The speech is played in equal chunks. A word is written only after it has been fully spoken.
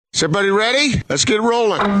Is everybody ready? Let's get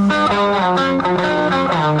rolling.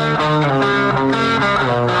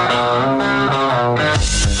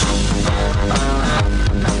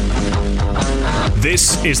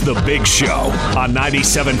 This is The Big Show on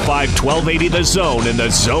 97.5 1280 The Zone and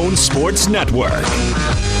The Zone Sports Network.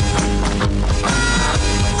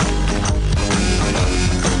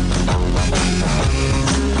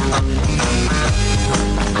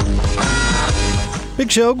 Big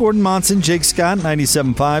Show, Gordon Monson, Jake Scott,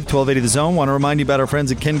 97.5, 1280 The Zone. Want to remind you about our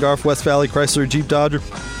friends at Ken Garff, West Valley Chrysler Jeep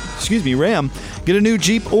Ram. Get a new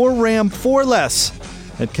Jeep or Ram for less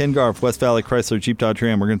at Ken Garff, West Valley Chrysler Jeep Dodge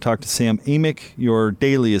Ram. We're going to talk to Sam Amick, your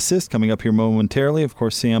daily assist, coming up here momentarily. Of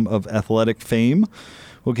course, Sam of Athletic fame.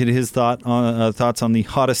 We'll get his thoughts on the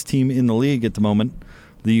hottest team in the league at the moment,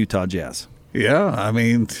 the Utah Jazz. Yeah, I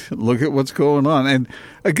mean, look at what's going on. And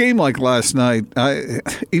a game like last night,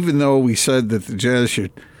 even though we said that the Jazz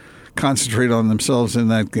should concentrate on themselves in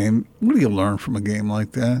that game, what do you learn from a game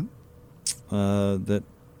like that? That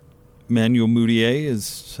Manuel Mudiay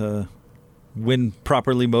is, when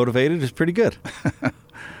properly motivated, is pretty good.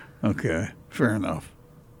 Okay, fair enough.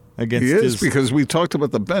 Against because we talked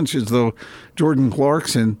about the bench as though Jordan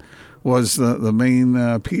Clarkson was the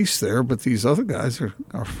main piece there, but these other guys are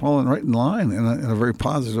falling right in line in a very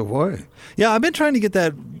positive way. Yeah, I've been trying to get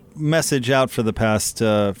that message out for the past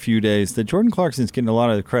few days that Jordan Clarkson's getting a lot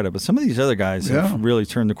of the credit, but some of these other guys have really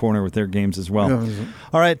turned the corner with their games as well. Yeah.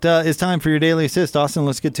 All right, it's time for your daily assist. Austin,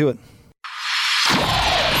 let's get to it.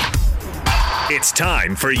 It's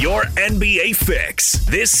time for your NBA fix.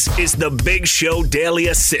 This is the Big Show Daily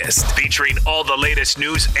Assist, featuring all the latest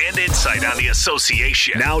news and insight on the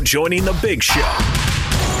association. Now joining the Big Show,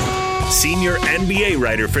 senior NBA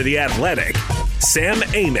writer for The Athletic, Sam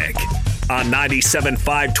Amick, on 97.5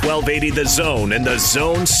 1280 The Zone and The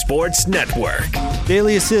Zone Sports Network.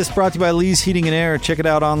 Daily Assist brought to you by Lee's Heating and Air. Check it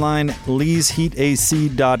out online,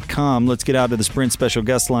 leesheatac.com. Let's get out to the Sprint special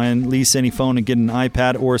guest line. Lease any phone and get an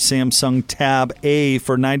iPad or Samsung Tab A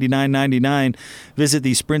for $99.99. Visit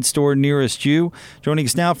the Sprint store nearest you. Joining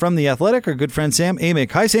us now from The Athletic, our good friend Sam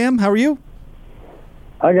Amick. Hi, Sam. How are you?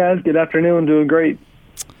 Hi, guys. Good afternoon. Doing great.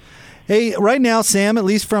 Hey, right now, Sam, at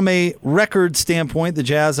least from a record standpoint, the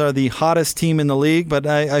Jazz are the hottest team in the league, but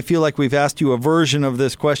I feel like we've asked you a version of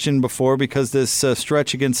this question before because this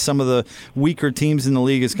stretch against some of the weaker teams in the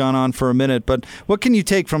league has gone on for a minute. But what can you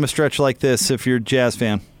take from a stretch like this if you're a Jazz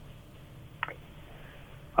fan?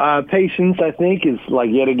 Patience, I think, is like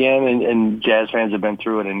yet again, and Jazz fans have been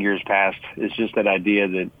through it in years past. It's just that idea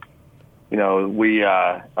that, you know,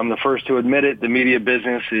 I'm the first to admit it, the media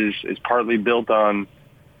business is partly built on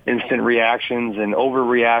instant reactions and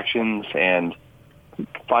overreactions and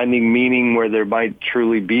finding meaning where there might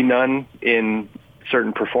truly be none in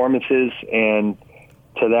certain performances. And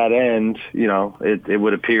to that end, you know, it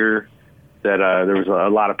would appear that there was a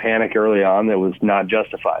lot of panic early on that was not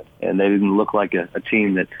justified. And they didn't look like a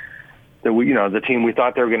team that we, you know, the team we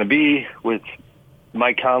thought they were going to be, with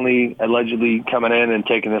Mike Conley allegedly coming in and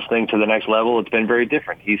taking this thing to the next level. It's been very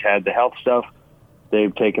different. He's had the health stuff.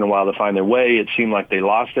 They've taken a while to find their way. It seemed like they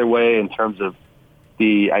lost their way in terms of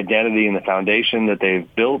the identity and the foundation that they've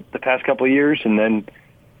built the past couple of years. And then,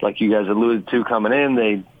 like you guys alluded to coming in,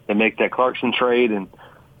 they make that Clarkson trade and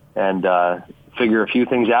figure a few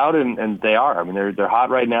things out, and they are. I mean, they're hot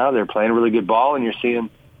right now. They're playing really good ball, and you're seeing,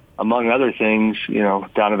 among other things, you know,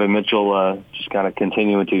 Donovan Mitchell just kind of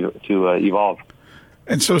continuing to evolve.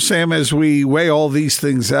 And so, Sam, as we weigh all these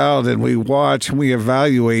things out and we watch and we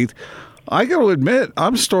evaluate, I got to admit,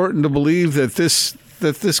 I'm starting to believe that this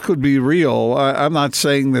could be real. I'm not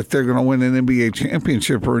saying that they're going to win an NBA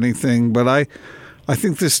championship or anything, but I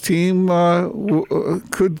think this team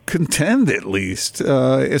could contend at least,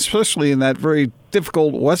 especially in that very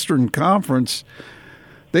difficult Western Conference.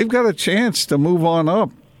 They've got a chance to move on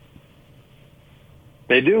up.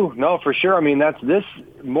 They do. No, for sure. I mean, that's this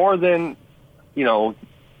more than, you know,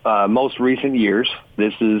 most recent years.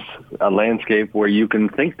 This is a landscape where you can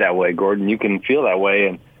think that way, Gordon. You can feel that way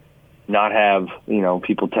and not have, you know,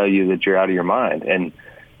 people tell you that you're out of your mind. And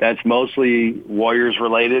that's mostly Warriors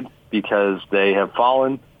related because they have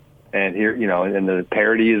fallen, and here, you know, and the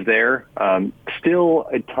parity is there. Still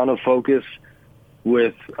a ton of focus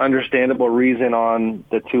with understandable reason on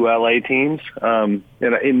the two LA teams. And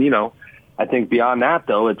you know, I think beyond that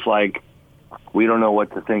though, it's like, we don't know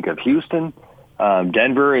what to think of Houston.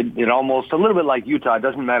 Denver, it almost a little bit like Utah. It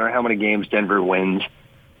doesn't matter how many games Denver wins.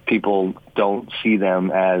 People don't see them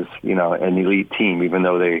as, you know, an elite team, even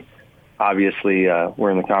though they obviously were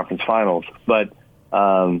in the conference finals. But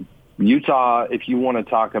Utah, if you want to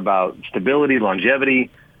talk about stability, longevity,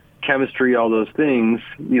 chemistry, all those things,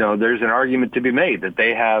 there's an argument to be made that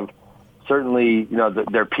they have certainly,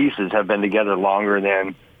 their pieces have been together longer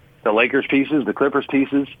than the Lakers pieces, the Clippers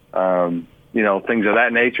pieces, things of that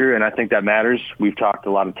nature. And I think that matters. We've talked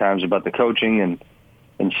a lot of times about the coaching,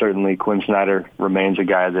 and certainly Quinn Snyder remains a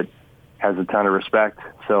guy that has a ton of respect.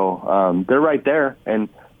 So they're right there.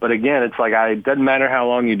 But again, it's like, it doesn't matter how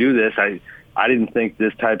long you do this. I didn't think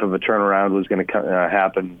this type of a turnaround was going to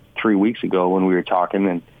happen 3 weeks ago when we were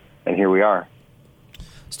talking, and here we are.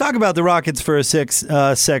 Let's talk about the Rockets for a sec,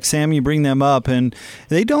 Sam. You bring them up, and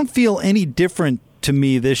they don't feel any different to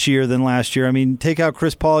me this year than last year. I mean, take out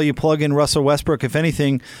Chris Paul, you plug in Russell Westbrook. If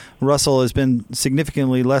anything, Russell has been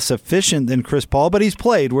significantly less efficient than Chris Paul, but he's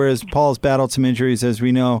played, whereas Paul's battled some injuries, as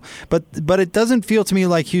we know. But it doesn't feel to me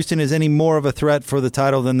like Houston is any more of a threat for the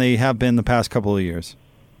title than they have been the past couple of years.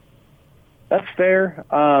 That's fair.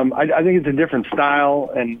 I think it's a different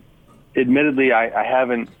style, and admittedly, I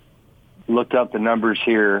haven't looked up the numbers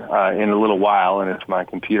here in a little while, and if my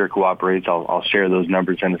computer cooperates, I'll share those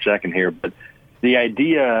numbers in a second here. But the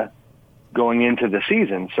idea going into the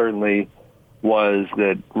season certainly was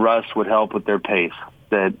that Russ would help with their pace,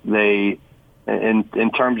 that they,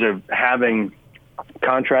 in terms of having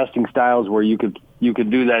contrasting styles where you could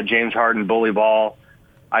do that James Harden bully ball,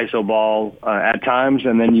 ISO ball at times,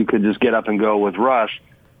 and then you could just get up and go with Russ,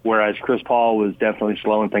 whereas Chris Paul was definitely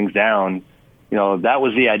slowing things down. That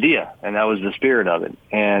was the idea, and that was the spirit of it.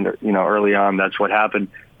 And, early on, that's what happened.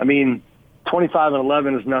 I mean,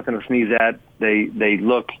 25-11 is nothing to sneeze at. They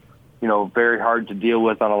look, very hard to deal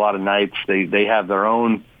with on a lot of nights. They have their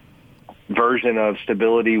own version of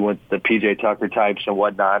stability with the P.J. Tucker types and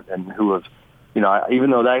whatnot, and who have, even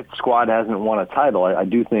though that squad hasn't won a title, I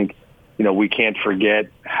do think, we can't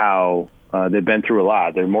forget how they've been through a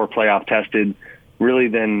lot. They're more playoff tested, really,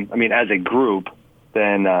 as a group,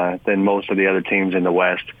 than most of the other teams in the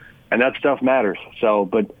West, and that stuff matters. So,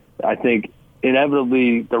 but I think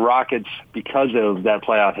inevitably the Rockets, because of that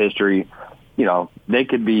playoff history, they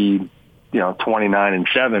could be,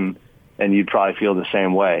 29-7, and you'd probably feel the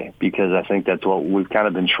same way, because I think that's what we've kind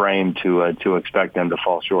of been trained to expect them to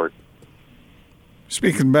fall short.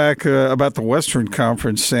 Speaking back about the Western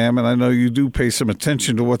Conference, Sam, and I know you do pay some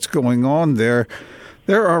attention to what's going on there.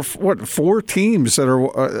 There are, 4 teams that are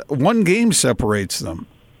one game separates them.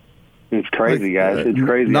 It's crazy, guys. It's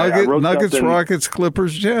crazy. Nuggets, Rockets,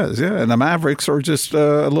 Clippers, Jazz, and the Mavericks are just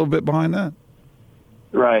a little bit behind that.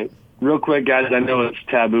 Right. Real quick, guys, I know it's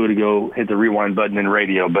taboo to go hit the rewind button in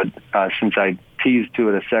radio, but since I teased to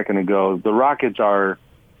it a second ago, the Rockets are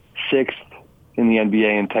 6th in the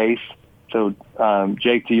NBA in pace. So,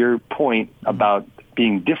 Jake, to your point about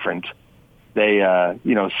being different, they,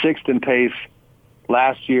 6th in pace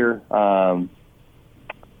last year,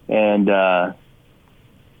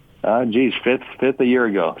 fifth a year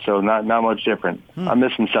ago. So not much different. I'm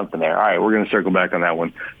missing something there. All right, we're going to circle back on that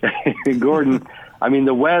one. Gordon, I mean,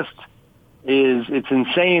 the West it's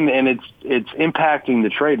insane, and it's impacting the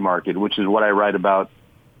trade market, which is what I write about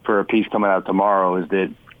for a piece coming out tomorrow, is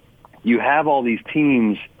that you have all these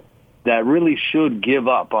teams that really should give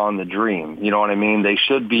up on the dream. You know what I mean? They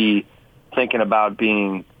should be thinking about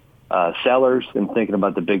being sellers and thinking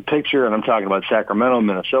about the big picture, and I'm talking about Sacramento,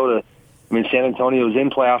 Minnesota. I mean, San Antonio is in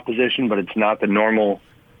playoff position, but it's not the normal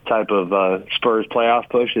type of Spurs playoff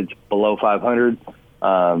push. It's below 500.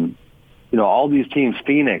 All these teams,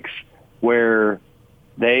 Phoenix, where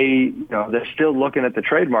they're still looking at the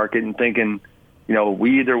trade market and thinking,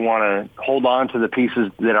 we either want to hold on to the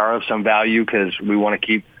pieces that are of some value because we want to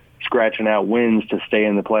keep scratching out wins to stay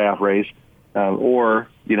in the playoff race, or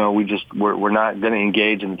we're not going to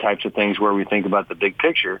engage in the types of things where we think about the big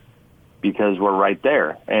picture because we're right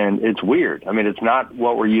there. And it's weird. I mean, it's not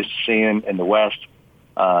what we're used to seeing in the West.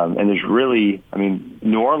 And there's really,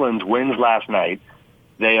 New Orleans wins last night.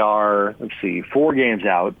 They are, 4 games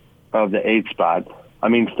out of the 8th spot.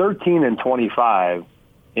 13-25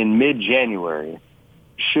 in mid-January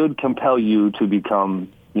should compel you to become,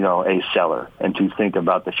 a seller and to think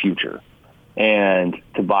about the future and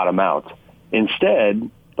to bottom out. Instead,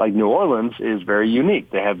 like New Orleans is very unique.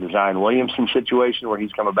 They have the Zion Williamson situation where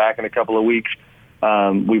he's coming back in a couple of weeks,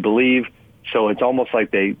 we believe. So it's almost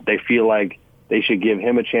like they feel like they should give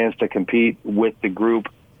him a chance to compete with the group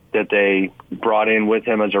that they brought in with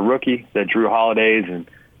him as a rookie, that Drew Holidays and,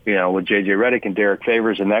 with J.J. Redick and Derek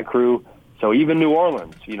Favors and that crew. So even New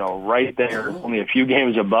Orleans, right there, only a few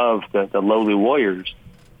games above the lowly Warriors,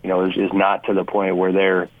 is not to the point where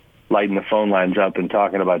they're lighting the phone lines up and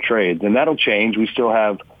talking about trades. And that'll change. We still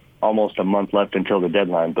have almost a month left until the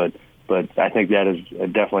deadline, but I think that is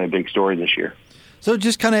definitely a big story this year. So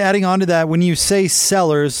just kind of adding on to that, when you say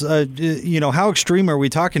sellers, how extreme are we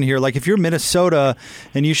talking here? Like if you're Minnesota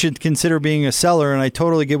and you should consider being a seller, and I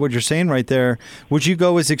totally get what you're saying right there, would you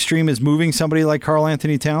go as extreme as moving somebody like Karl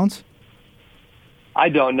Anthony Towns? I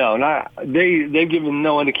don't know. They've given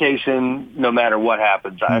no indication no matter what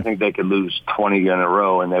happens. I think they could lose 20 in a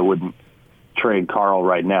row and they wouldn't trade Karl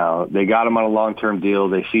right now. They got him on a long-term deal.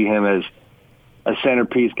 They see him as a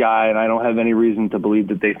centerpiece guy, and I don't have any reason to believe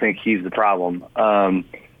that they think he's the problem.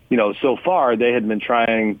 So far they had been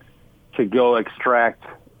trying to go extract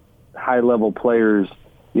high-level players,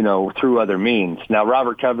 through other means. Now,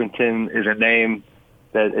 Robert Covington is a name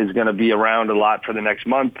that is going to be around a lot for the next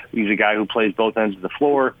month. He's a guy who plays both ends of the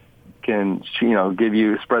floor, can,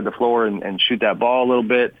 spread the floor and shoot that ball a little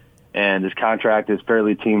bit, and his contract is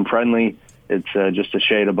fairly team-friendly. It's just a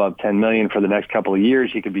shade above $10 million for the next couple of years.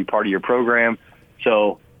 He could be part of your program.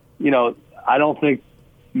 So, I don't think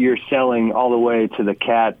you're selling all the way to the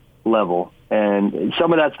cat level. And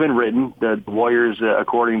some of that's been written. The Warriors,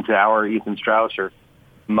 according to our Ethan Strauss, are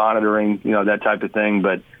monitoring, that type of thing.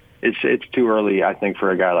 But it's too early, I think,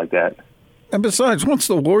 for a guy like that. And besides, once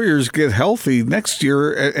the Warriors get healthy next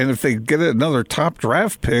year, and if they get another top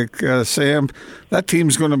draft pick, Sam, that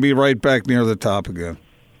team's going to be right back near the top again.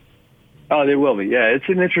 Oh, they will be. Yeah, it's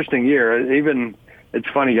an interesting year. It's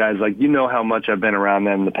funny, guys. Like, how much I've been around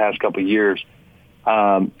them the past couple of years.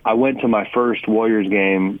 I went to my first Warriors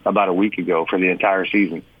game about a week ago for the entire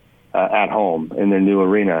season at home in their new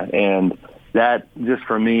arena. And that, just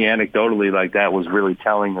for me, anecdotally, like that was really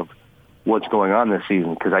telling of what's going on this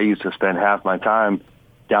season, because I used to spend half my time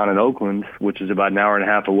down in Oakland, which is about an hour and a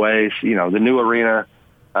half away. So, the new arena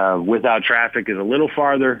without traffic is a little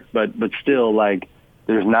farther, but still, like,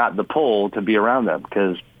 there's not the pull to be around them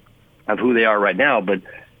because of who they are right now. But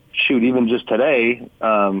shoot, even just today,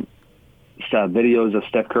 videos of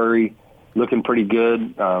Steph Curry looking pretty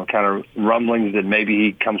good, kind of rumblings that maybe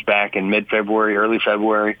he comes back in mid-February, early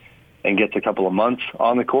February, and gets a couple of months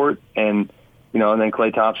on the court. And, and then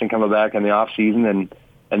Klay Thompson coming back in the off season, and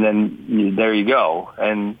then there you go.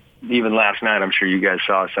 And even last night, I'm sure you guys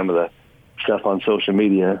saw some of the stuff on social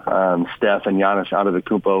media. Steph and Giannis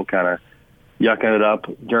Antetokounmpo kind of yucking it up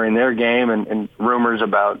during their game, and rumors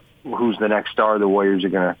about who's the next star the Warriors are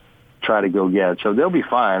going to try to go get. So they'll be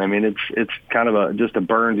fine. I mean, it's kind of just a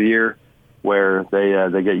burned year where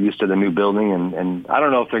they get used to the new building, and I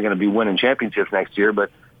don't know if they're going to be winning championships next year,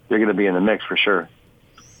 but they're going to be in the mix for sure.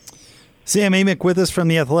 Sam Amick with us from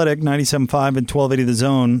The Athletic, 97.5 and 1280 The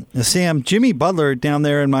Zone. Sam, Jimmy Butler down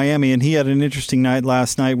there in Miami, and he had an interesting night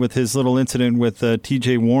last night with his little incident with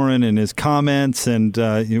T.J. Warren and his comments, and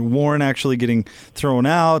Warren actually getting thrown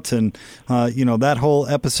out, and that whole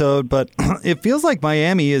episode. But it feels like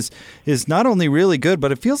Miami is not only really good,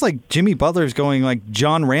 but it feels like Jimmy Butler's going like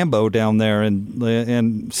John Rambo down there,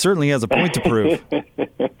 and certainly has a point to prove.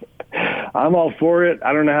 I'm all for it.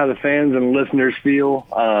 I don't know how the fans and listeners feel.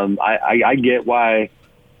 I get why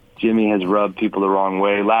Jimmy has rubbed people the wrong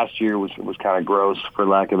way. Last year was kind of gross, for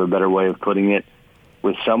lack of a better way of putting it,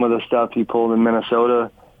 with some of the stuff he pulled in Minnesota.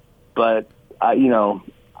 But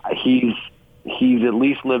he's at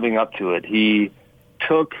least living up to it. He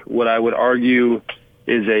took what I would argue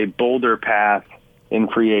is a bolder path in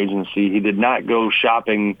free agency. He did not go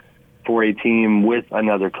shopping for a team with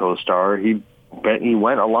another co-star. He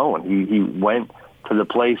went alone. He went to the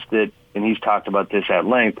place that, and he's talked about this at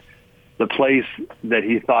length, the place that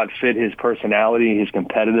he thought fit his personality, his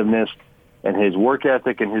competitiveness, and his work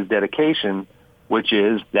ethic and his dedication, which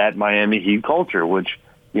is that Miami Heat culture, which,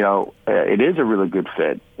 it is a really good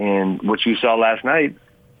fit. And what you saw last night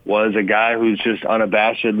was a guy who's just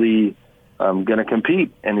unabashedly going to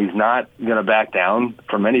compete, and he's not going to back down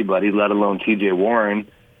from anybody, let alone T.J. Warren.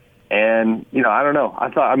 And, I don't know.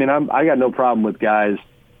 I got no problem with guys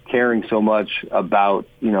caring so much about,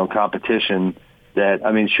 competition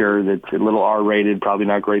that, sure, that's a little R-rated, probably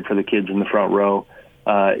not great for the kids in the front row.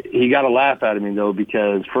 He got a laugh out of me, though,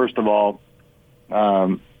 because, first of all,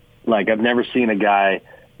 I've never seen a guy,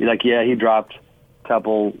 he dropped a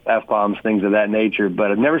couple F-bombs, things of that nature,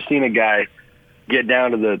 but I've never seen a guy get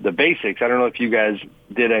down to the basics. I don't know if you guys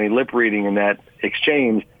did any lip reading in that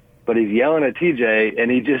exchange, but he's yelling at TJ,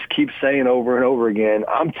 and he just keeps saying over and over again,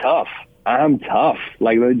 I'm tough. I'm tough.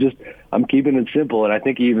 I'm keeping it simple. And I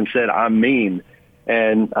think he even said, I'm mean.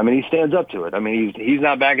 And, he stands up to it. He's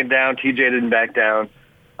not backing down. TJ didn't back down.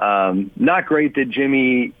 Not great that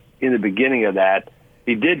Jimmy, in the beginning of that,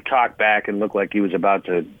 he did cock back and look like he was about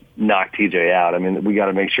to knock TJ out. We got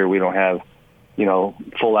to make sure we don't have,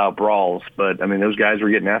 full-out brawls. But, those guys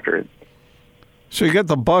were getting after it. So you got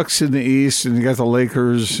the Bucks in the East, and you got the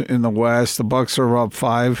Lakers in the West. The Bucks are up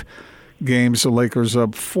 5. games, the Lakers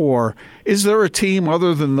up 4. Is there a team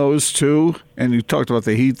other than those two, and you talked about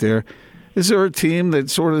the Heat there, is there a team that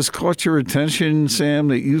sort of has caught your attention, Sam,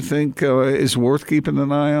 that you think is worth keeping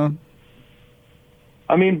an eye on?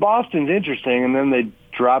 I mean, Boston's interesting, and then they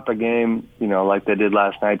drop a game, like they did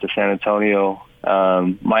last night to San Antonio.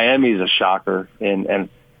 Miami's a shocker, and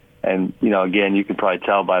again, you can probably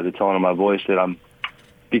tell by the tone of my voice that I'm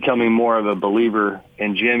becoming more of a believer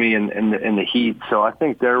in Jimmy and the Heat. So I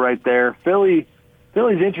think they're right there. Philly's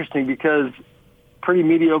interesting because pretty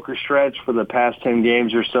mediocre stretch for the past 10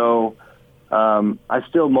 games or so. I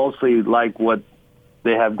still mostly like what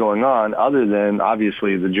they have going on, other than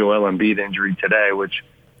obviously the Joel Embiid injury today, which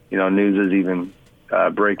news is even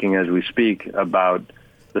breaking as we speak about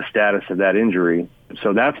the status of that injury.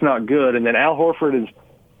 So that's not good. And then Al Horford has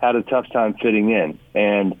had a tough time fitting in,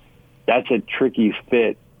 and that's a tricky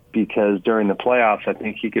fit because during the playoffs, I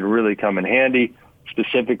think he could really come in handy.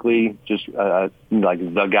 Specifically, just like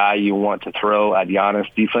the guy you want to throw at Giannis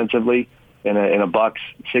defensively in a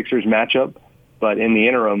Bucks-Sixers matchup. But in the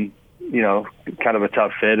interim, kind of a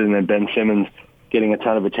tough fit. And then Ben Simmons getting a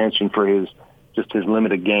ton of attention for his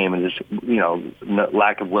limited game and just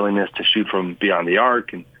lack of willingness to shoot from beyond the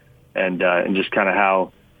arc and just kind of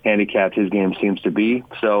how handicapped his game seems to be.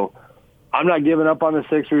 So I'm not giving up on the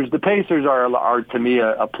Sixers. The Pacers are to me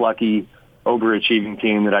a plucky, overachieving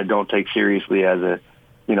team that I don't take seriously as a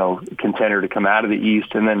contender to come out of the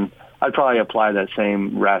East. And then I'd probably apply that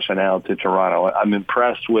same rationale to Toronto. I'm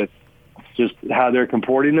impressed with just how they're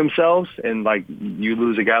comporting themselves. And like you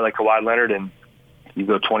lose a guy like Kawhi Leonard and you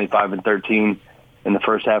go 25-13 in the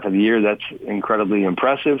first half of the year, that's incredibly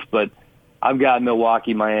impressive. But I've got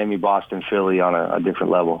Milwaukee, Miami, Boston, Philly on a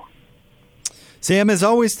different level. Sam, as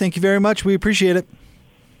always, thank you very much. We appreciate it.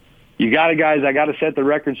 You got it, guys. I got to set the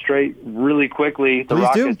record straight really quickly. The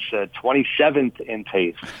Please Rockets, 27th in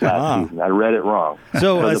pace last season. I read it wrong.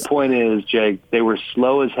 So the point is, Jake, they were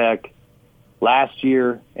slow as heck last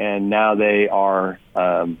year, and now they are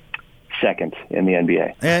second in the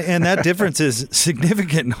NBA. And that difference is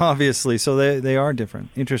significant, obviously. So they are different.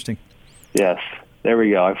 Interesting. Yes. There we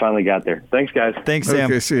go. I finally got there. Thanks, guys. Thanks, Sam.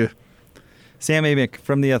 Okay, see you. Sam Amick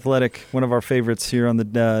from The Athletic, one of our favorites here on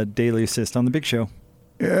the Daily Assist on The Big Show.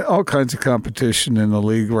 Yeah, all kinds of competition in the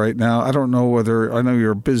league right now. I don't know whether – I know you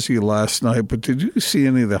were busy last night, but did you see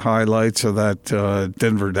any of the highlights of that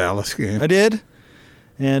Denver-Dallas game? I did.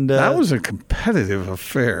 And that was a competitive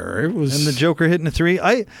affair. It was, and the Joker hitting a three.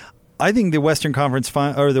 I think the Western Conference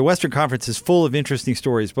is full of interesting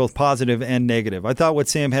stories, both positive and negative. I thought what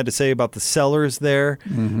Sam had to say about the sellers there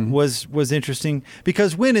was interesting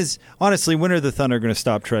because when are the Thunder going to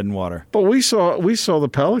stop treading water? But we saw the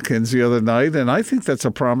Pelicans the other night, and I think that's a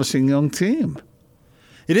promising young team.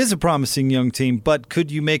 It is a promising young team, but could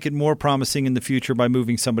you make it more promising in the future by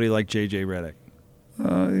moving somebody like J.J. Redick?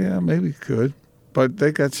 Yeah, maybe you could. But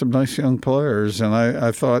they got some nice young players, and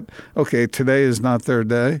I thought, okay, today is not their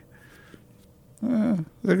day.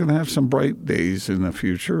 They're going to have some bright days in the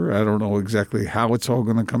future. I don't know exactly how it's all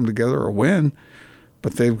going to come together or when,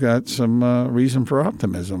 but they've got some reason for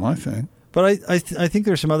optimism, I think. But I think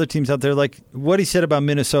there's some other teams out there, like what he said about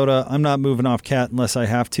Minnesota. I'm not moving off Cat unless I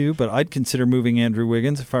have to, but I'd consider moving Andrew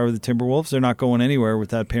Wiggins if I were the Timberwolves. They're not going anywhere with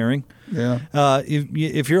that pairing. Yeah.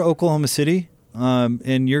 If you're Oklahoma City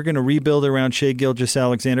and you're going to rebuild around Shai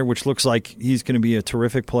Gilgeous-Alexander, which looks like he's going to be a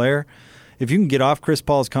terrific player, if you can get off Chris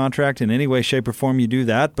Paul's contract in any way, shape, or form, you do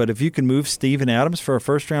that. But if you can move Steven Adams for a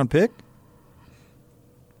first-round pick,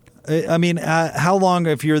 I mean, how long,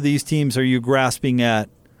 if you're these teams, are you grasping at,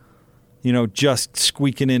 just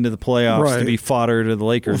squeaking into the playoffs to be fodder to the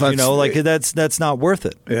Lakers? Well, that's not worth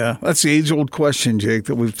it. Yeah, that's the age-old question, Jake,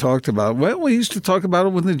 that we've talked about. Well, we used to talk about it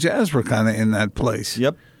when the Jazz were kind of in that place.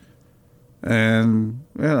 Yep. And,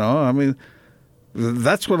 I mean,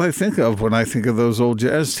 that's what I think of when I think of those old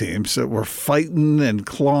Jazz teams that were fighting and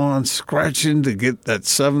clawing, scratching to get that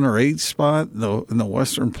 7 or 8 spot in the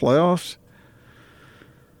Western playoffs.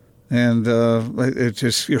 And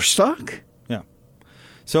you're stuck. Yeah.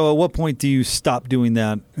 So at what point do you stop doing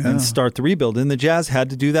that and start the rebuild? And the Jazz had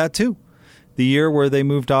to do that too. The year where they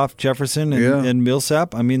moved off Jefferson and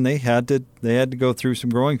Millsap, I mean, they had to go through some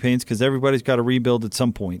growing pains because everybody's got to rebuild at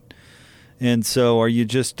some point. And so are you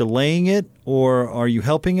just delaying it or are you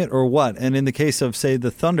helping it or what? And in the case of, say, the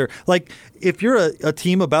Thunder, like if you're a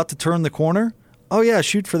team about to turn the corner,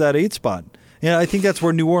 shoot for that 8 spot. Yeah, I think that's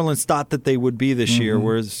where New Orleans thought that they would be this year,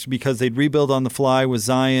 whereas because they'd rebuild on the fly with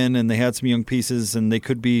Zion and they had some young pieces and they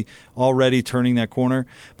could be already turning that corner.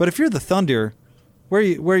 But if you're the Thunder, Where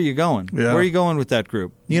are you going? Yeah. Where are you going with that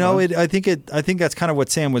group? I think that's kind of what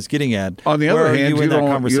Sam was getting at. On the Where other are hand, you you in that don't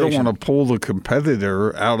conversation? want to pull the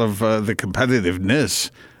competitor out of the competitiveness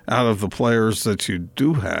out of the players that you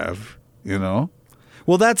do have.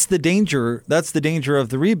 Well, that's the danger. That's the danger of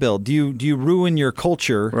the rebuild. Do you ruin your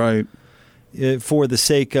culture Right. For the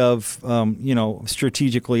sake of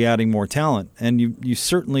strategically adding more talent? And you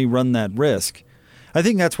certainly run that risk. I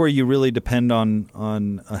think that's where you really depend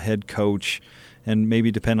on a head coach and maybe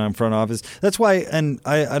depend on front office. That's why, and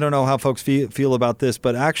I don't know how folks feel about this,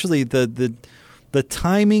 but actually the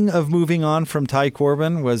timing of moving on from Ty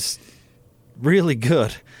Corbin was really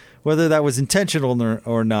good. Whether that was intentional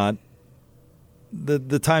or not,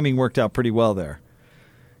 the timing worked out pretty well there.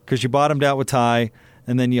 Because you bottomed out with Ty,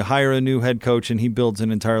 and then you hire a new head coach, and he builds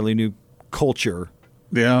an entirely new culture.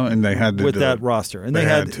 Yeah, and they had to with do that it. roster, and They they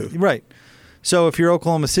had to. Right. So if you're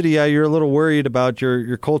Oklahoma City, you're a little worried about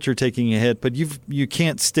your culture taking a hit, but you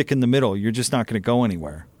can't stick in the middle. You're just not going to go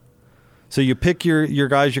anywhere. So you pick your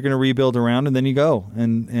guys you're going to rebuild around, and then you go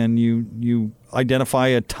and you identify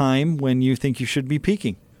a time when you think you should be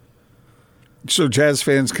peaking. So Jazz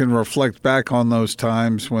fans can reflect back on those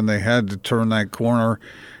times when they had to turn that corner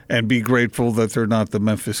and be grateful that they're not the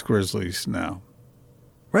Memphis Grizzlies now.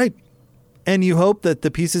 Right. And you hope that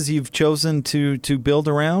the pieces you've chosen to build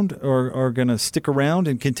around are going to stick around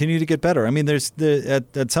and continue to get better. I mean, there's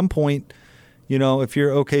at some point, if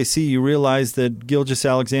you're OKC, you realize that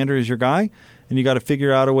Gilgeous-Alexander is your guy, and you got to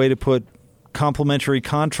figure out a way to put complementary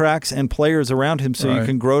contracts and players around him so you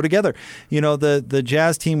can grow together. The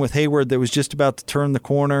Jazz team with Hayward that was just about to turn the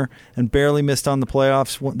corner and barely missed on the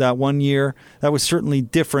playoffs that one year, that was certainly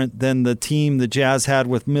different than the team the Jazz had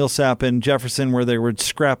with Millsap and Jefferson, where they were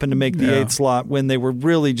scrapping to make the 8th slot when they were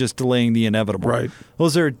really just delaying the inevitable. Right.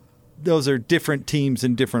 Those are different teams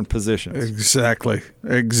in different positions. Exactly.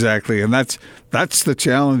 And that's the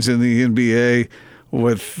challenge in the NBA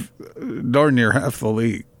with darn near half the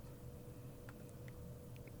league.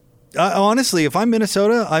 Honestly, if I'm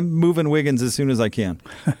Minnesota, I'm moving Wiggins as soon as I can.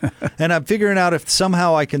 And I'm figuring out if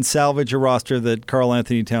somehow I can salvage a roster that Karl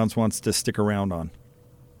Anthony Towns wants to stick around on.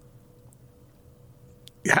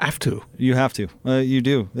 You have to. You have to. You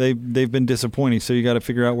do. They've been disappointing, so you got to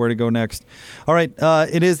figure out where to go next. All right,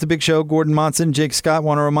 it is the Big Show. Gordon Monson, Jake Scott.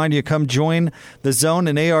 Want to remind you, come join the Zone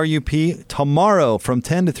and ARUP tomorrow from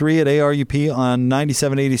 10 to 3 at ARUP on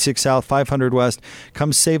 9786 South, 500 West.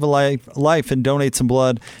 Come save a life and donate some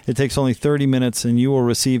blood. It takes only 30 minutes, and you will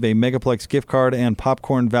receive a Megaplex gift card and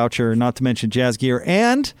popcorn voucher, not to mention jazz gear.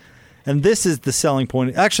 And this is the selling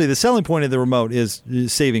point. Actually, the selling point of the remote is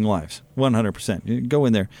saving lives, 100%. You go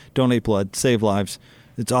in there, donate blood, save lives.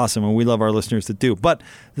 It's awesome, and we love our listeners that do. But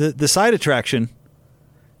the side attraction,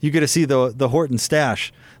 you get to see the Horton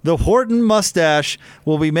stash. The Horton mustache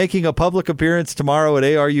will be making a public appearance tomorrow at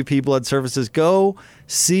ARUP Blood Services. Go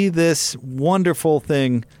see this wonderful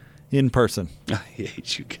thing in person. I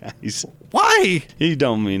hate you guys. Why? You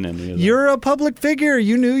don't mean any of that. You're a public figure.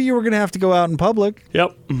 You knew you were going to have to go out in public.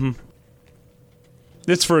 Yep. Mm-hmm.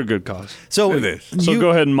 It's for a good cause. So it is. So go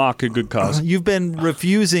ahead and mock a good cause. You've been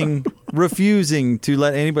refusing to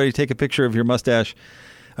let anybody take a picture of your mustache.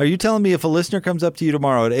 Are you telling me if a listener comes up to you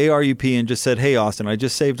tomorrow at ARUP and just said, "Hey, Austin, I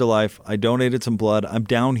just saved a life. I donated some blood. I'm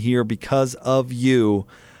down here because of you.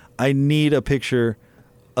 I need a picture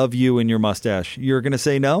of you and your mustache." You're going to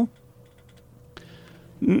say no?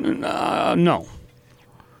 No.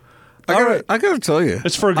 I got to tell you.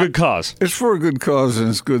 It's for a good cause. It's for a good cause, and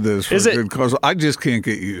it's good that it's for Is a it- good cause. I just can't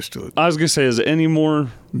get used to it. I was going to say, is it any more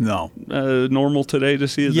No. normal today to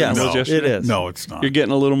see it Yes, than it was yesterday? it is. No, it's not. You're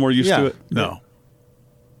getting a little more used to it? No.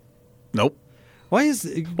 Nope. Why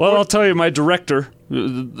is Well, I'll tell you, my director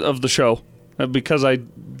of the show, because I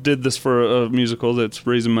did this for a musical that's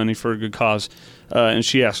raising money for a good cause, and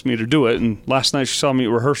she asked me to do it. And last night she saw me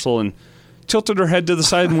at rehearsal and tilted her head to the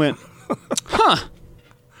side and went, "Huh."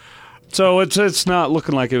 So it's not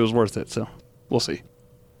looking like it was worth it. So we'll see.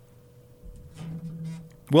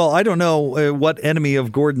 Well, I don't know what enemy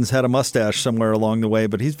of Gordon's had a mustache somewhere along the way,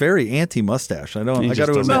 but he's very anti-mustache. I got to just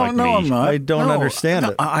doesn't admit. like me. I'm not. I don't understand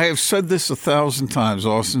it. I have said this 1,000 times.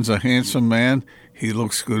 Austin's a handsome man. He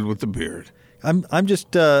looks good with the beard. I'm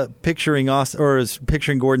just picturing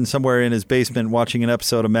picturing Gordon somewhere in his basement watching an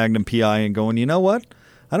episode of Magnum PI and going, you know what?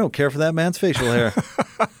 I don't care for that man's facial hair.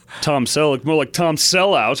 Tom Selleck, more like Tom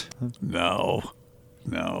Sellout. No.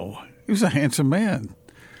 He was a handsome man.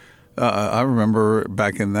 I remember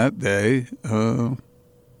back in that day, kind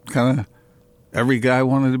of every guy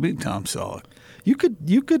wanted to be Tom Selleck. You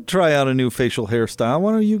could try out a new facial hairstyle.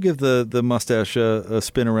 Why don't you give the mustache a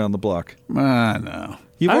spin around the block? No.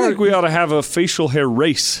 I think we ought to have a facial hair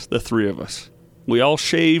race, the three of us. We all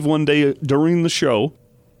shave one day during the show,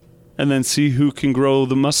 and then see who can grow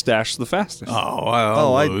the mustache the fastest.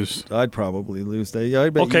 I'll lose. I'd probably lose that. Yeah, I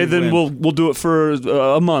bet Okay, you'd then win. we'll do it for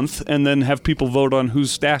a month, and then have people vote on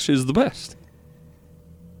whose stash is the best.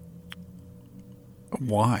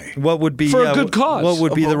 Why? What would be For a good cause. What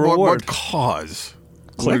would be the What reward? cause?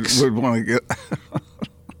 Clicks. Would want to get.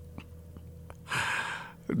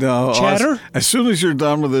 No, Chatter? As soon as you're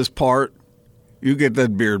done with this part, you get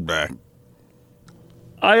that beard back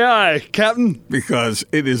Aye, aye, Captain. because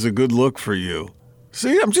it is a good look for you.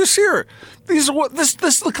 See, I'm just here. These are what this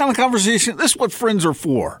is the kind of conversation. This is what friends are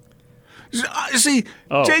for. See,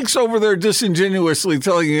 Oh. Jake's over there disingenuously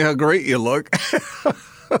telling you how great you look,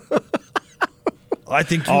 I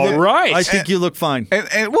think you All look, right. I think you look fine.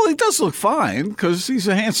 and well, he does look fine because he's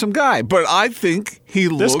a handsome guy. But I think he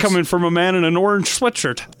This looks. coming from a man in an orange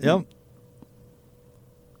sweatshirt. Yep.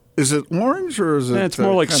 Is it orange or is it? It's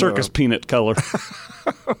more like kind circus of- peanut color.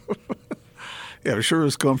 Yeah, it sure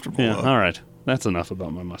is comfortable. Yeah, though. all right. That's enough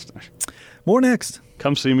about my mustache. More next.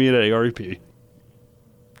 Come see me at AREP.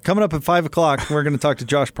 Coming up at 5 o'clock, we're going to talk to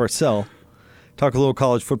Josh Parcell. Talk a little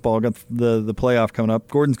college football. Got the playoff coming up.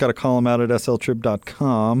 Gordon's got a column out at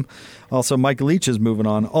sltrib.com. Also, Mike Leach is moving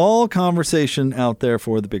on. All conversation out there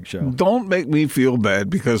for the big show. Don't make me feel bad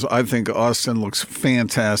because I think Austin looks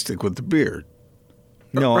fantastic with the beard.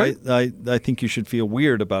 No, Right. I think you should feel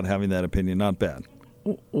weird about having that opinion, not bad.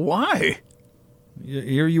 Why?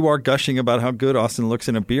 Here you are gushing about how good Austin looks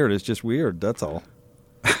in a beard. It's just weird, that's all.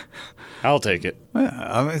 I'll take it. Yeah,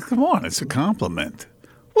 I mean, come on, it's a compliment.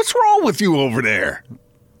 What's wrong with you over there?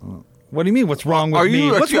 What do you mean, what's wrong with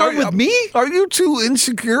me? What's wrong with me? Are you too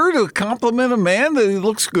insecure to compliment a man that he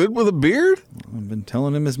looks good with a beard? I've been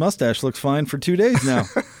telling him his mustache looks fine for 2 days now.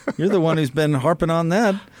 You're the one who's been harping on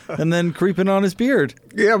that and then creeping on his beard.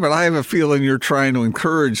 Yeah, but I have a feeling you're trying to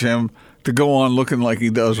encourage him to go on looking like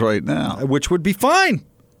he does right now. Which would be fine.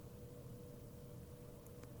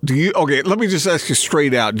 Do you? Okay, let me just ask you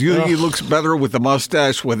straight out. Do you think he looks better with the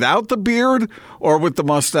mustache without the beard, or with the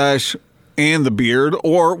mustache and the beard,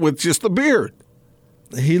 or with just the beard?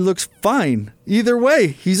 He looks fine. Either way,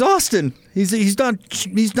 he's Austin. He's not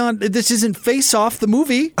this isn't Face Off the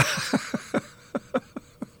movie.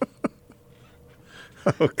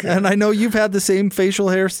 Okay. And I know you've had the same facial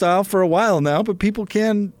hairstyle for a while now, but people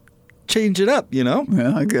can change it up, you know?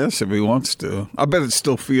 Yeah, I guess if he wants to. I bet it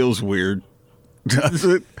still feels weird. Does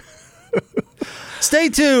it? Stay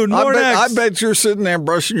tuned. I More next. bet you're sitting there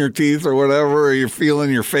brushing your teeth or whatever, or you're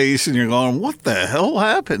feeling your face and you're going, what the hell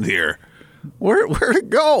happened here? Where'd it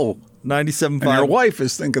go? 97.5. And your wife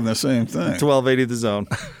is thinking the same thing. 1280 The Zone.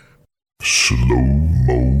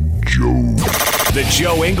 Slow-Mo Joe. The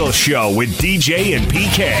Joe Ingles Show with DJ and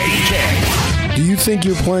PK. Do you think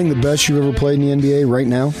you're playing the best you've ever played in the NBA right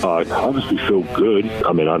now? I obviously feel good.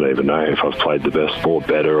 I mean, I don't even know if I've played the best or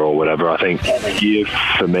better or whatever. I think every year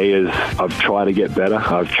for me is I've tried to get better.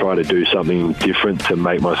 I've tried to do something different to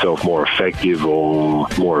make myself more effective or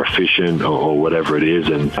more efficient or whatever it is.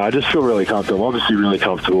 And I just feel really comfortable. I'm obviously really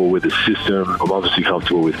comfortable with the system. I'm obviously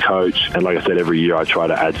comfortable with coach. And like I said, every year I try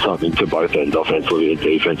to add something to both ends, offensively and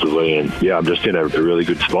defensively. And yeah, I'm just in a really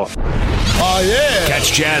good spot. Oh, yeah.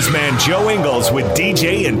 Catch Jazzman Joe Ingles with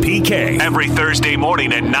DJ and PK every Thursday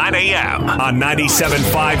morning at 9 a.m. on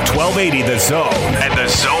 97.5 1280 The Zone and The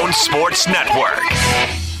Zone Sports Network.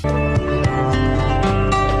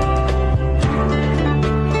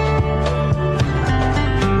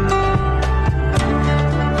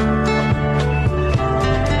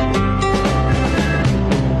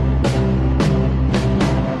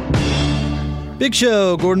 Big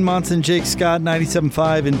Show, Gordon Monson, Jake Scott,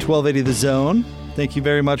 97.5 and 1280 The Zone. Thank you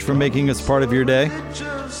very much for making us part of your day.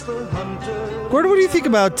 Gordon, what do you think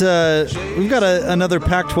about, we've got another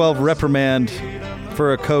Pac-12 reprimand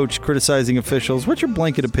for a coach criticizing officials. What's your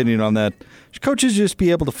blanket opinion on that? Should coaches just be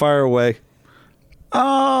able to fire away?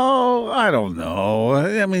 Oh, I don't know.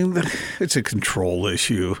 I mean, it's a control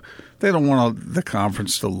issue. They don't want the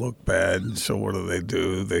conference to look bad, and so what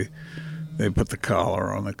do? They put the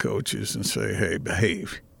collar on the coaches and say, hey,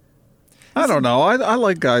 behave. I don't know. I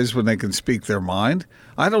like guys when they can speak their mind.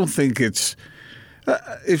 I don't think it's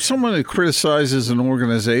if someone criticizes an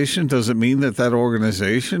organization, does it mean that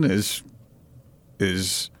organization is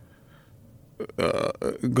going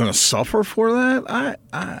to suffer for that?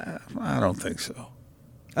 I don't think so.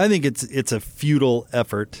 I think it's a futile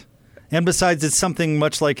effort. And besides, it's something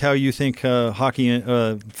much like how you think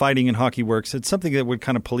fighting in hockey works. It's something that would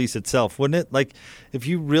kind of police itself, wouldn't it? Like, if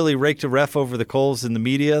you really raked a ref over the coals in the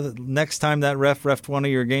media, next time that refed one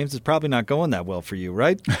of your games, it's probably not going that well for you,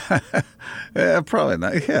 right? Yeah, probably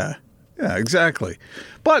not. Yeah. Yeah, exactly.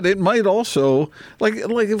 But it might also, like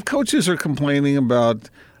if coaches are complaining about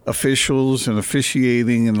officials and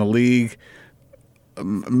officiating in the league,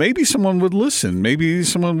 maybe someone would listen. Maybe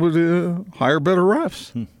someone would hire better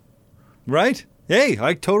refs. Right? Hey,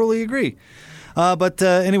 I totally agree. But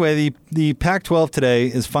anyway, the Pac-12 today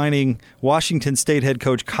is fining Washington State head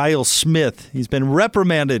coach Kyle Smith. He's been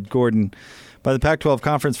reprimanded, Gordon, by the Pac-12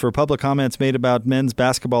 Conference for public comments made about men's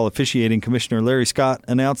basketball officiating. Commissioner Larry Scott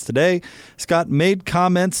announced today. Scott made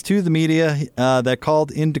comments to the media that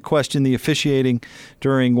called into question the officiating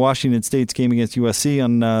during Washington State's game against USC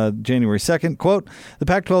on January 2nd. Quote, the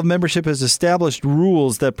Pac-12 membership has established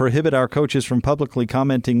rules that prohibit our coaches from publicly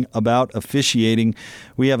commenting about officiating.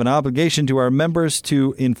 We have an obligation to our members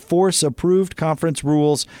to enforce approved conference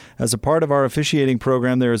rules. As a part of our officiating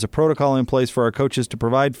program, there is a protocol in place for our coaches to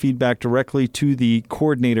provide feedback directly to the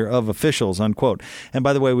coordinator of officials, unquote. And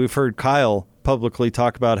by the way, we've heard Kyle publicly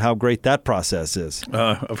talk about how great that process is.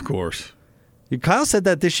 Of course. Kyle said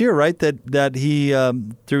that this year, right? That he,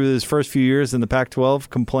 through his first few years in the Pac-12,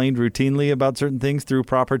 complained routinely about certain things through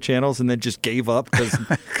proper channels and then just gave up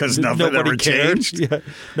because nothing ever changed. Yeah,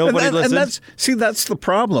 nobody listened. And that's the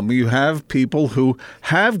problem. You have people who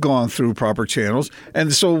have gone through proper channels,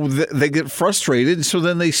 and so they get frustrated, so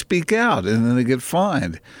then they speak out, and then they get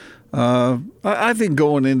fined. I think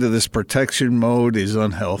going into this protection mode is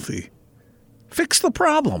unhealthy. Fix the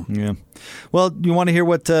problem. Yeah. Well, you want to hear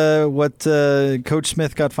what Coach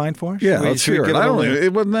Smith got fined for? Yeah, let's hear it.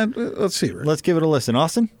 Let's hear it. Let's give it a listen.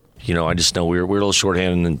 Austin? I just know we were a little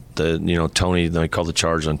shorthanded, and Tony. They called the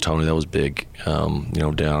charge on Tony. That was big. Down. I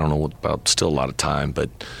don't know about still a lot of time, but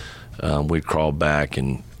we crawled back,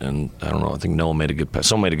 and I don't know. I think Noah made a good pass.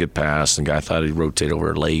 Someone made a good pass, and the guy thought he'd rotate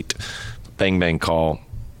over late. Bang bang call.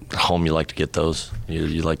 Home, you like to get those.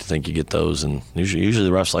 You like to think you get those, and usually the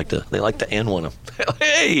refs like to end one of them.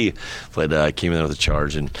 Hey, but I came in with a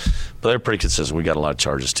charge, but they're pretty consistent. We got a lot of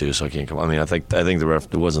charges too, so I can't come. I mean, I think the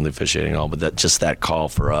ref, it wasn't the officiating at all, but that call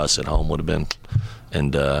for us at home would have been,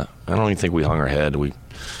 and I don't even think we hung our head. We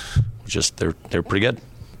just they're pretty good.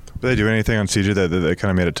 Did they do anything on CJ that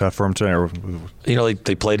kind of made it tough for him today? Or?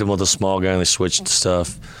 They played him with a small guy and they switched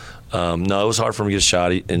stuff. No, it was hard for him to get a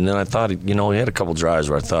shot. And then I thought, he had a couple drives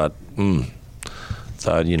where I thought, there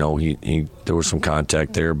was some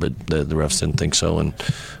contact there, but the refs didn't think so. And,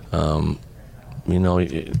 I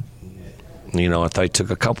thought he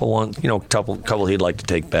took a couple he'd like to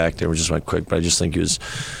take back. They were just went quick, but I just think he was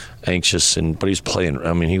anxious. But he was playing.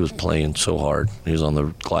 I mean, he was playing so hard. He was on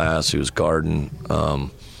the glass. He was guarding.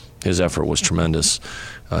 His effort was tremendous.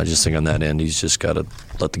 I just think on that end, he's just got to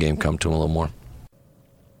let the game come to him a little more.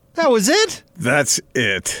 That was it? That's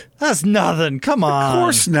it. That's nothing. Come on. Of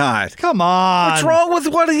course not. Come on. What's wrong with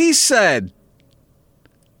what he said?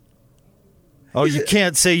 Oh, you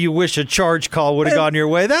can't say you wish a charge call would have gone your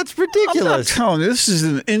way. That's ridiculous. I'm not telling you, this is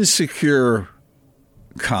an insecure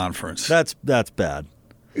conference. That's bad.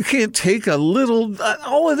 You can't take a little.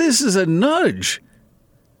 All of this is a nudge.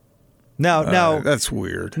 Now that's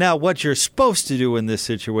weird. Now, what you're supposed to do in this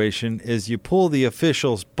situation is you pull the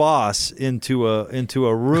official's boss into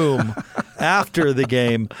a room after the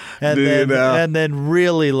game, and then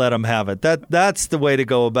really let them have it. That's the way to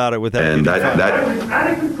go about it. With that, and that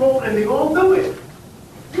out of control, and they all do it.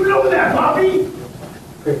 You know that, Bobby.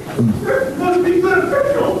 You're supposed to be good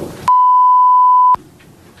official.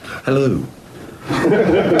 Hello.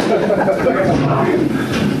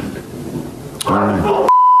 All right.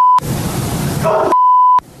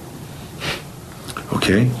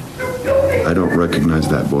 Okay. I don't recognize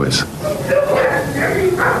that voice.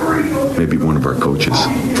 Maybe one of our coaches.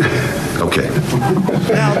 Okay.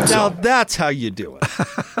 Now that's how you do it.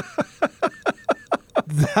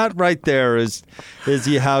 That right there is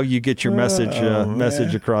how you get your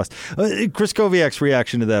message across. Chris Koviak's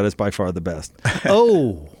reaction to that is by far the best.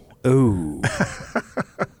 Oh.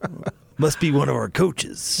 Must be one of our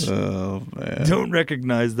coaches. Oh, man. Don't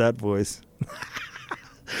recognize that voice.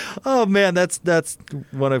 Oh, man, that's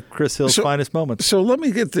one of Chris Hill's finest moments. So let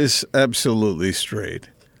me get this absolutely straight.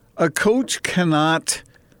 A coach cannot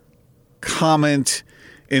comment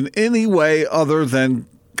in any way other than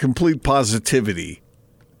complete positivity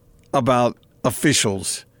about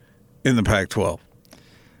officials in the Pac-12.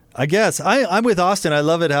 I guess. I'm with Austin. I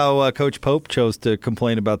love it how Coach Pope chose to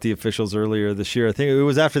complain about the officials earlier this year. I think it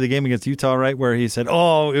was after the game against Utah, right, where he said,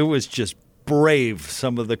 it was just brave,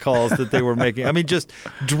 some of the calls that they were making. I mean, just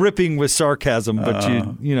dripping with sarcasm, but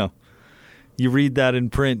you read that in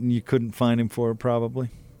print and you couldn't find him for it probably.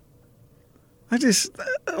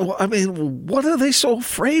 What are they so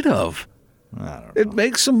afraid of? I don't know. It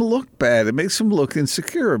makes them look bad. It makes them look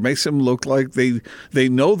insecure. It makes them look like they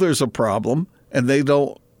know there's a problem and they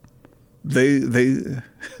don't.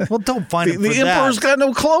 Well, don't find him for that. The emperor's got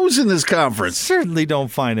no clothes in this conference. Certainly don't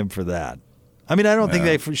find him for that. I mean, I don't think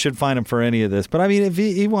they should find him for any of this. But, I mean, if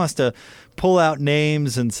he wants to pull out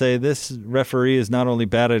names and say this referee is not only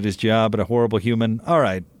bad at his job but a horrible human, all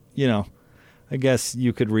right, I guess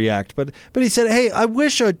you could react. But he said, hey, I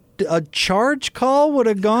wish a charge call would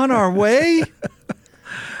have gone our way.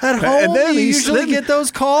 At home, and then you usually get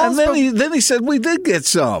those calls. And then he said we did get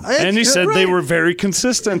some. And he said they were very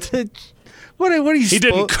consistent. What are you? He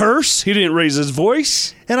didn't curse. He didn't raise his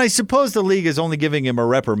voice. And I suppose the league is only giving him a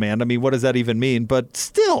reprimand. I mean, what does that even mean? But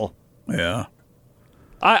still. Yeah.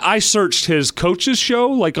 I searched his coach's show,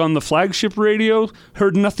 like on the flagship radio,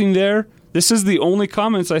 heard nothing there. This is the only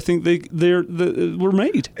comments I think they were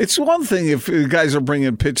made. It's one thing if guys are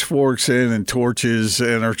bringing pitchforks in and torches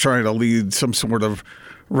and are trying to lead some sort of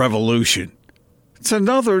revolution. It's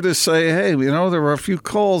another to say, hey, there were a few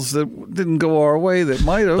calls that didn't go our way that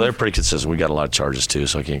might have. They're pretty consistent. We got a lot of charges too,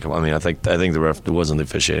 so I can't come. I mean, I think the ref, it wasn't the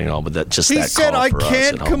officiating at all, but he said I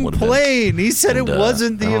can't complain. He said it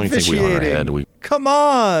wasn't the officiating. Come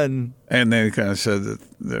on. And then he kind of said that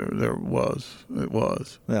there was. It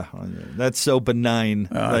was. Yeah, that's so benign.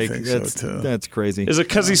 I think so too. That's crazy. Is it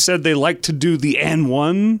because he said they like to do the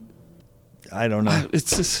N1? I don't know.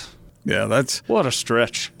 It's just. Yeah, what a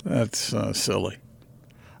stretch. That's silly.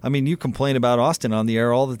 I mean, you complain about Austin on the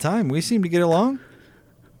air all the time. We seem to get along.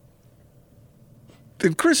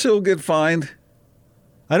 Did Chris Hill get fined?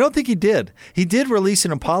 I don't think he did. He did release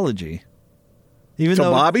an apology.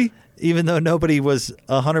 Bobby? Even though nobody was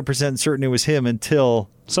 100% certain it was him until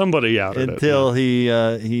somebody outed it. Until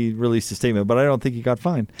he released a statement. But I don't think he got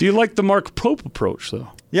fined. Do you like the Mark Pope approach, though?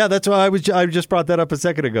 Yeah, that's why I just brought that up a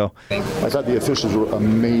second ago. I thought the officials were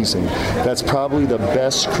amazing. That's probably the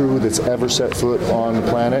best crew that's ever set foot on the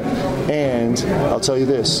planet. And I'll tell you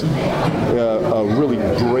this, a really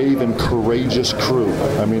brave and courageous crew.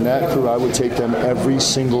 I mean, that crew, I would take them every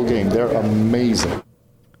single game. They're amazing.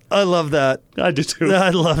 I love that. I do too.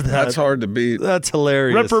 I love that. That's hard to beat. That's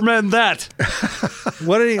hilarious. Reprimand that.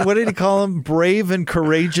 What did he call them? Brave and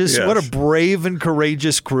courageous? Yes. What a brave and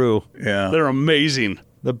courageous crew. Yeah. They're amazing.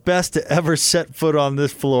 The best to ever set foot on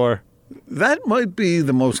this floor. That might be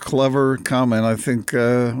the most clever comment. I think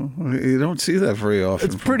you don't see that very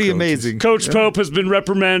often. It's pretty amazing. Coach Pope has been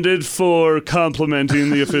reprimanded for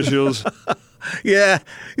complimenting the officials. Yeah,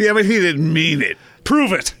 but he didn't mean it.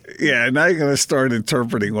 Prove it. Yeah, now you're going to start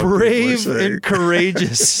interpreting what brave people are saying. And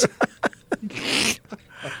courageous.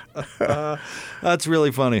 That's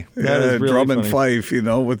really funny. That is really drum and funny. fife,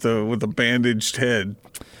 with the bandaged head.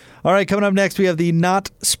 All right, coming up next, we have the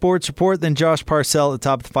Not Sports Report, then Josh Parcell at the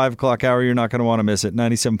top of the 5 o'clock hour. You're not going to want to miss it.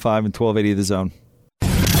 97.5 and 1280 The Zone.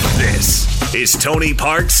 This is Tony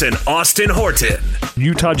Parks and Austin Horton.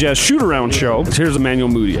 Utah Jazz shoot-around show. Here's Emmanuel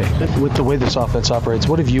Mudiay. With the way this offense operates,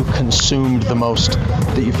 what have you consumed the most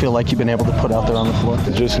that you feel like you've been able to put out there on the floor?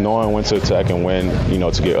 Just knowing when to attack and when,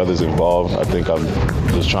 to get others involved. I think I'm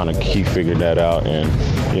just trying to keep figuring that out. And,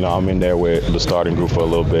 I'm in there with the starting group for a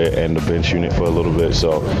little bit and the bench unit for a little bit.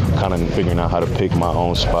 So kind of figuring out how to pick my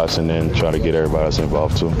own spots and then try to get everybody else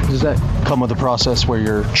involved too. Does that come with a process where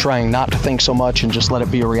you're trying not to think so much and just let it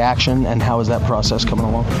be a reaction? And how is that process coming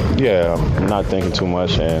along? Yeah, I'm not thinking too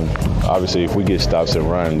much. And obviously, if we get stops and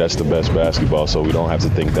run, that's the best basketball. So we don't have to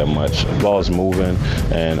think that much. The ball's moving,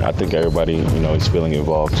 and I think everybody, is feeling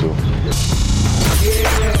involved too.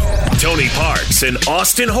 Tony Parks and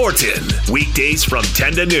Austin Horton. Weekdays from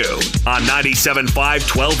 10 to noon on 97.5,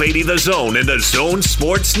 1280 The Zone and the Zone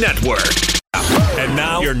Sports Network. And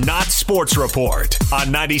now your Not Sports Report on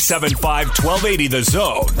 97.5, 1280 The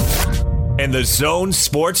Zone and the Zone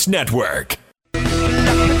Sports Network.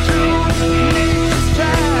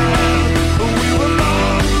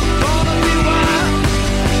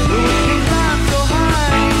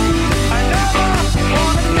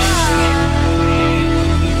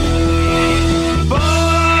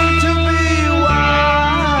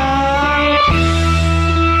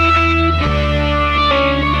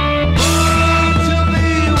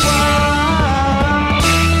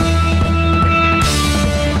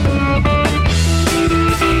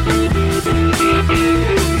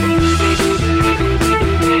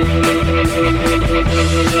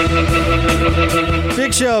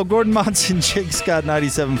 Big show. Gordon Monson, Jake Scott,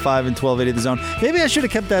 97.5 and 1280 The Zone. Maybe I should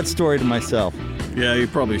have kept that story to myself. Yeah, you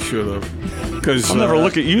probably should have. Because I'll never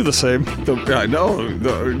look at you the same. I know.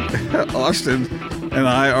 Austin and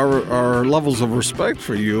I, our levels of respect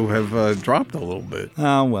for you have dropped a little bit.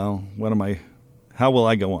 Oh, well, how will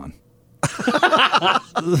I go on?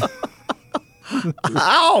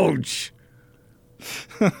 Ouch.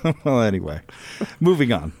 Well, anyway,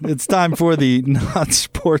 moving on. It's time for the Not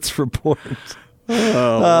Sports Report.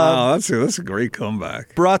 Oh, wow. That's a great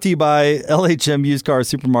comeback. Brought to you by LHM Used Car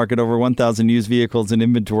Supermarket. Over 1,000 used vehicles in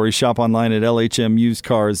inventory. Shop online at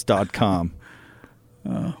lhmusedcars.com.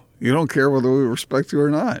 You don't care whether we respect you or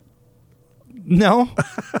not. No,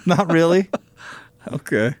 not really.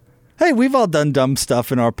 Okay. Hey, we've all done dumb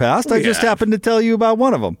stuff in our past. I just happened to tell you about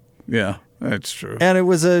one of them. Yeah, that's true. And it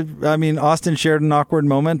was Austin shared an awkward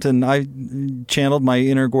moment, and I channeled my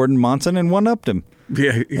inner Gordon Monson and one-upped him.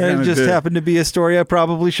 Yeah, and it just happened to be a story I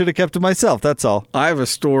probably should have kept to myself. That's all. I have a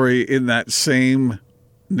story in that same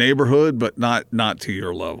neighborhood, but not to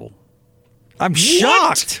your level. I'm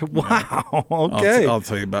shocked. Wow. Okay. I'll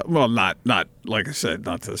tell you about. Well, not like I said,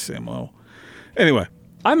 not to the same level. Anyway,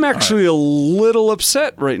 I'm actually a little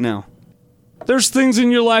upset right now. There's things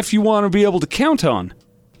in your life you want to be able to count on,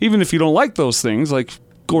 even if you don't like those things, like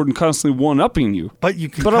Gordon constantly one-upping you. But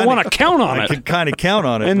I want to count on it. I can kind of count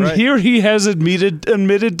on it. And right? here he has admitted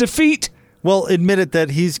defeat. Well, admitted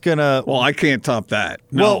that he's gonna. Well, I can't top that.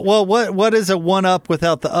 No. Well, what is a one-up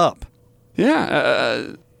without the up?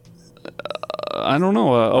 Yeah. I don't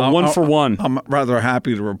know. A one-for-one. I'm rather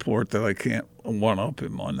happy to report that I can't one-up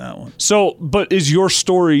him on that one. So, but is your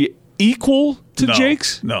story equal to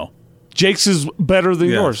Jake's? No. Jake's is better than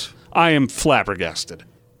yours. I am flabbergasted.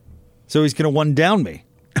 So he's going to one-down me.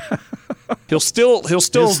 He'll still have a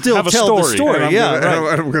tell story. The story.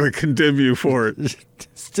 I'm going to condemn you for it.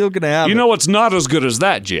 Still going to have You know it's not as good as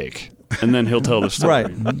that, Jake. And then he'll tell the story.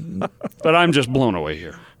 Right. But I'm just blown away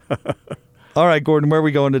here. All right, Gordon, where are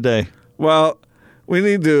we going today? Well, we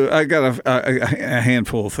need to. I got a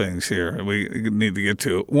handful of things here we need to get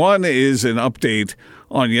to. One is an update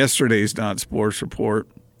on yesterday's Not Sports Report.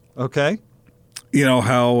 Okay. You know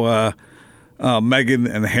how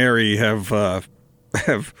Meghan and Harry have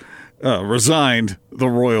resigned the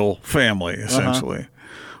royal family, essentially.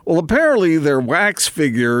 Well, apparently their wax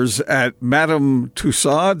figures at Madame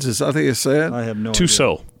Tussauds, is that how you say it? I have no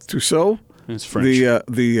Tussaud. idea. Tussaud? It's French.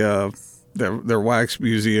 Their wax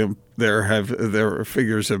museum, their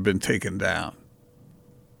figures have been taken down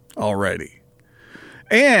already.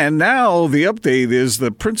 And now the update is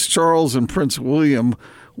that Prince Charles and Prince William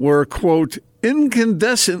were, quote,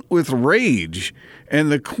 incandescent with rage,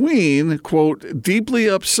 and the Queen, quote, deeply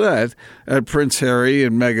upset at Prince Harry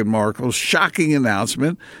and Meghan Markle's shocking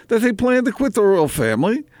announcement that they plan to quit the royal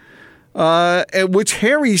family, and which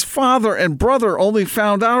Harry's father and brother only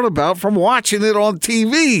found out about from watching it on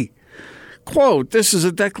TV. Quote, this is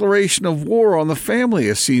a declaration of war on the family,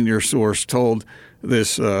 a senior source told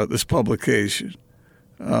this publication.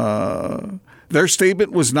 Their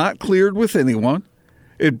statement was not cleared with anyone.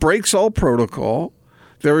 It breaks all protocol.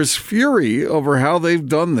 There is fury over how they've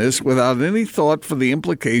done this without any thought for the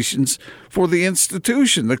implications for the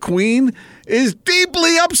institution. The Queen is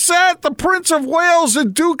deeply upset. The Prince of Wales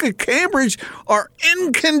and Duke of Cambridge are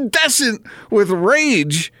incandescent with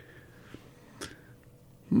rage.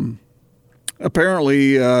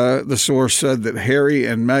 Apparently, the source said that Harry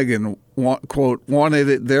and Meghan, quote, wanted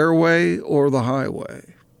it their way or the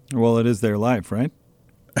highway. Well, it is their life, right?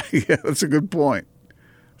 Yeah, that's a good point.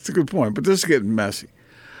 That's a good point. But this is getting messy.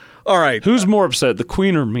 All right. Who's more upset, the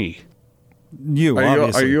Queen or me? You,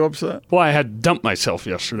 obviously. Are you upset? Well, I had dumped myself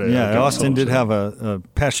yesterday. Yeah, Austin did have a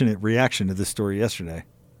passionate reaction to this story yesterday.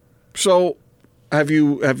 So, have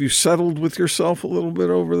you settled with yourself a little bit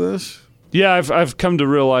over this? Yeah, I've come to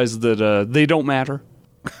realize that they don't matter.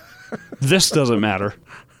 This doesn't matter.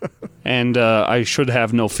 And I should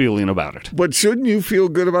have no feeling about it. But shouldn't you feel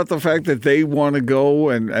good about the fact that they want to go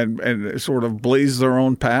and sort of blaze their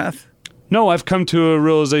own path? No, I've come to a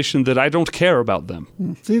realization that I don't care about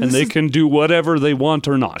them. See, and they can do whatever they want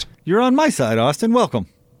or not. You're on my side, Austin. Welcome.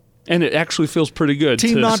 And it actually feels pretty good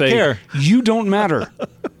Team to not say, care. You don't matter.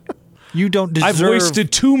 You don't deserve... I've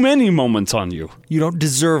wasted too many moments on you. You don't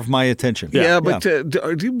deserve my attention. Yeah, but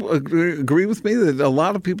do you agree with me that a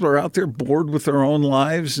lot of people are out there bored with their own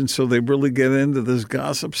lives, and so they really get into this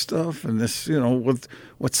gossip stuff and this,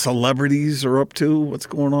 what celebrities are up to, what's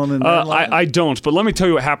going on in their lives? I don't, but let me tell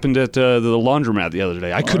you what happened at the laundromat the other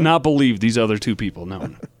day. I could not believe these other two people.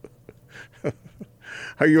 No.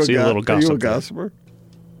 Are you a gossiper?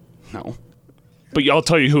 No. But I'll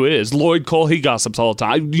tell you who it is. Lloyd Cole, he gossips all the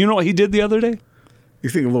time. You know what he did the other day? You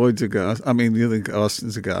think Lloyd's a gossip? I mean, you think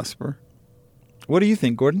Austin's a gossiper? What do you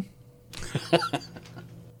think, Gordon?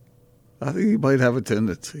 I think he might have a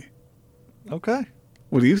tendency. Okay.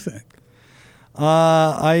 What do you think?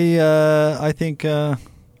 I think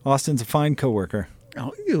Austin's a fine coworker.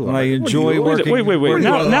 Oh, you I enjoy working. Wait.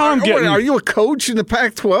 Now I'm getting... Are you a coach in the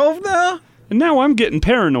Pac-12 now? And now I'm getting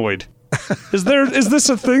paranoid. Is this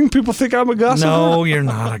a thing? People think I'm a gossip? No, you're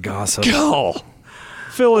not a gossip. Go.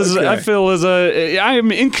 I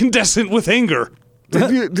am incandescent with anger.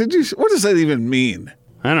 Did you? What does that even mean?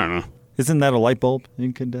 I don't know. Isn't that a light bulb?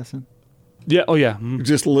 Incandescent? Yeah. Oh, yeah.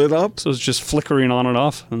 Just lit up? So it's just flickering on and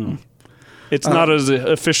off. It's not as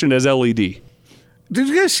efficient as LED. Did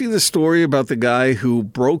you guys see the story about the guy who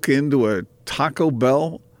broke into a Taco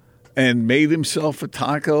Bell and made himself a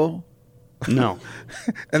taco? No.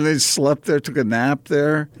 And then slept there, took a nap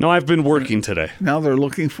there? No, I've been working today. Now they're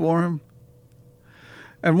looking for him?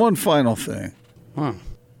 And one final thing. Wow.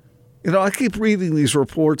 You know, I keep reading these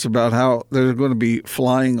reports about how there are going to be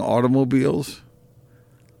flying automobiles.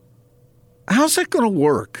 How's that going to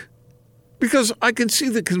work? Because I can see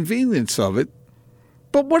the convenience of it.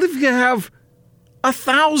 But what if you have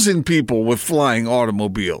 1,000 people with flying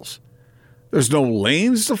automobiles? There's no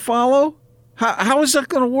lanes to follow? How is that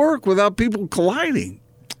going to work without people colliding?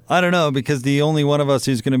 I don't know, because the only one of us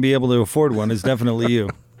who's going to be able to afford one is definitely you.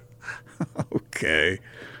 Okay.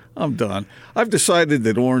 I'm done. I've decided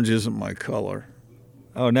that orange isn't my color.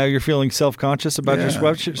 Oh, now you're feeling self-conscious about your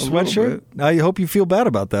sweatshirt? I hope you feel bad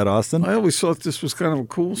about that, Austin. I always thought this was kind of a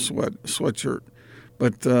cool sweatshirt.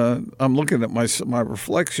 But I'm looking at my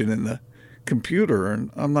reflection in the computer,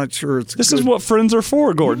 and I'm not sure it's This is what friends are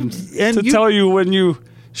for, Gordon. And tell you when you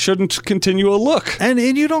shouldn't continue a look. And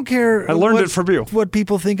you don't care. I learned it from you. What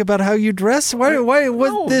people think about how you dress? Why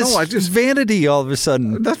this vanity all of a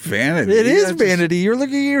sudden? That's vanity. It is vanity. You're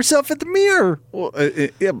looking at yourself at the mirror. Well,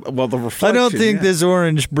 the reflection. I don't think this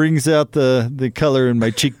orange brings out the color in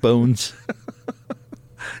my cheekbones.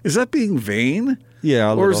 Is that being vain?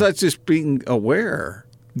 Yeah, or is that just being aware?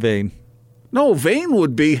 Vain. No, vain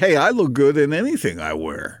would be, hey, I look good in anything I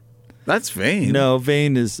wear. That's vain. No,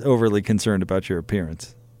 vain is overly concerned about your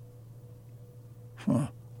appearance. Huh.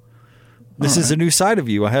 This is a new side of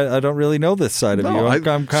you. I don't really know this side of you.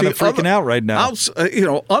 I'm kind of freaking out right now.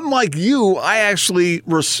 Unlike you, I actually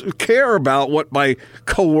care about what my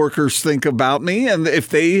coworkers think about me, and if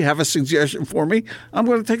they have a suggestion for me, I'm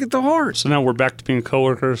going to take it to heart. So now we're back to being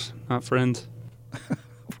coworkers, not friends.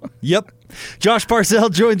 Yep. Josh Parcell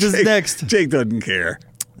joins us next. Jake doesn't care.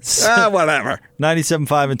 Whatever. 97.5 and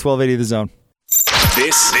 1280 The Zone.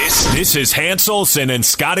 This is Hans Olsen and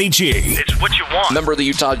Scotty G. It's what you want. Member of the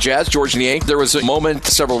Utah Jazz, George Niang. There was a moment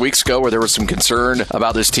several weeks ago where there was some concern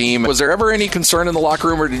about this team. Was there ever any concern in the locker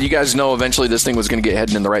room, or did you guys know eventually this thing was going to get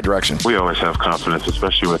heading in the right direction? We always have confidence,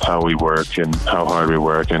 especially with how we work and how hard we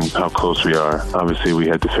work and how close we are. Obviously, we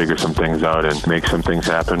had to figure some things out and make some things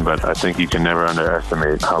happen, but I think you can never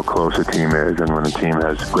underestimate how close a team is. And when a team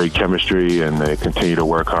has great chemistry and they continue to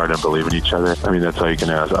work hard and believe in each other, I mean, that's all you can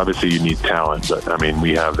ask. Obviously, you need talent, but I mean,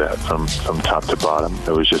 we have that from top to bottom.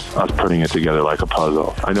 It was just us putting it together like a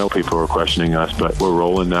puzzle. I know people were questioning us, but we're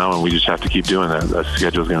rolling now, and we just have to keep doing that. The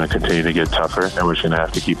schedule's going to continue to get tougher, and we're just going to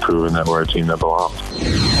have to keep proving that we're a team that belongs.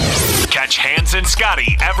 Catch Hans and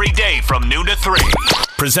Scotty every day from noon to 3.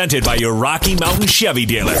 Presented by your Rocky Mountain Chevy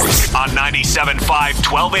dealers on 97.5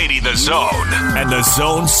 1280 The Zone and the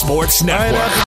Zone Sports Network.